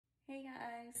Hey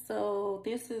guys, so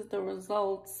this is the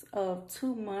results of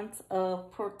 2 months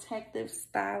of protective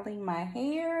styling my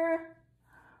hair.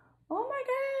 Oh my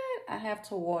God, I have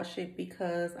to wash it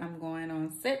because I'm going on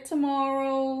set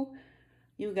tomorrow.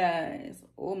 You guys,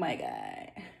 oh my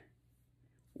God.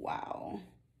 Wow.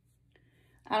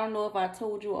 I don't know if I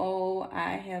told you all,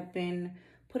 I have been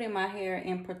putting my hair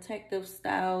in protective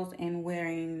styles and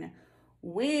wearing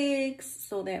wigs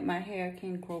so that my hair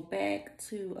can grow back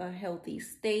to a healthy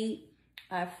state.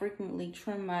 I frequently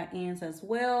trim my ends as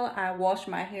well. I wash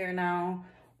my hair now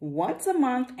once a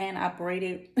month and I braid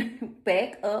it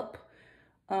back up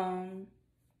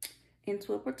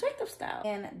into a protective style.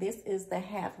 And this is the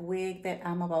half wig that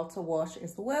I'm about to wash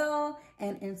as well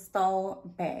and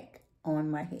install back on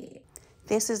my head.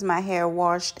 This is my hair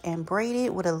washed and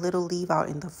braided with a little leave out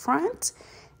in the front.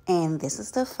 And this is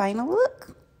the final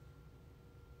look.